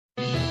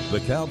The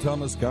Cal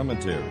Thomas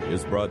Commentary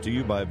is brought to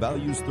you by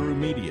Values Through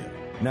Media.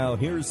 Now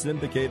here's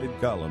syndicated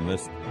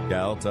columnist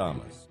Cal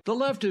Thomas. The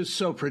left is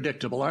so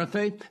predictable, aren't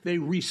they? They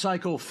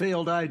recycle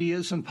failed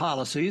ideas and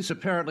policies,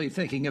 apparently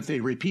thinking if they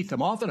repeat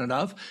them often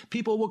enough,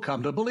 people will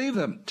come to believe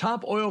them.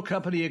 Top oil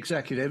company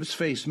executives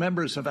faced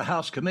members of a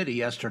House committee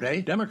yesterday.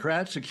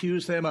 Democrats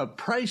accused them of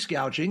price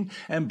gouging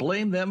and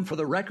blamed them for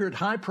the record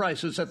high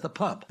prices at the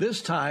pump.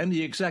 This time,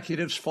 the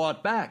executives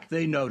fought back.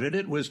 They noted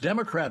it was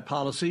Democrat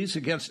policies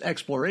against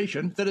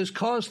exploration that has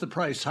caused the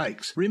price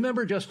hikes.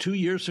 Remember, just 2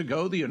 years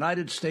ago, the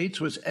United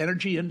States was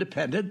energy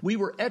independent. We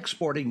were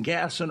exporting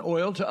gas and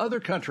oil to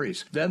other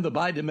countries. Then the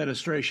Biden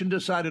administration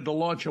decided to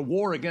launch a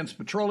war against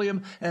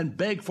petroleum and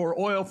beg for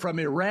oil from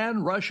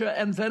Iran, Russia,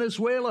 and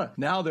Venezuela.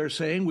 Now they're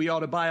saying we ought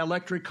to buy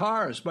electric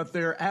cars, but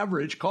their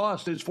average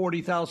cost is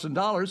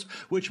 $40,000,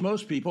 which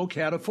most people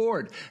can't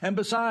afford. And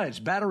besides,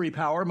 battery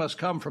power must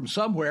come from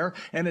somewhere,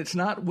 and it's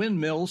not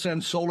windmills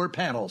and solar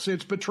panels.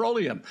 It's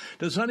petroleum.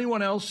 Does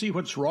anyone else see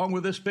what's wrong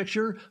with this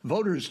picture?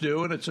 Voters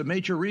do, and it's a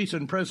major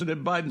reason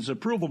President Biden's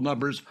approval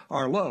numbers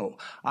are low.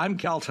 I'm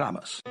Cal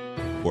Thomas.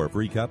 For a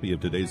free copy of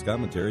today's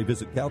commentary,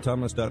 visit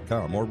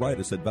calthomas.com or write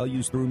us at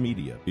Values Through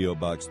Media, P.O.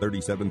 Box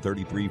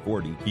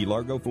 373340, Key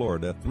Largo,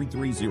 Florida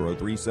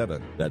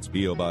 33037. That's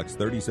P.O. Box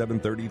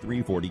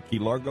 373340, Key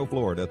Largo,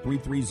 Florida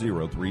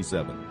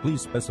 33037.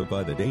 Please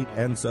specify the date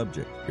and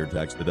subject. Your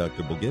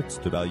tax-deductible gifts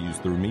to Values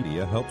Through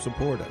Media help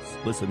support us.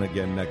 Listen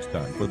again next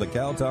time for the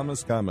Cal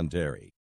Thomas Commentary.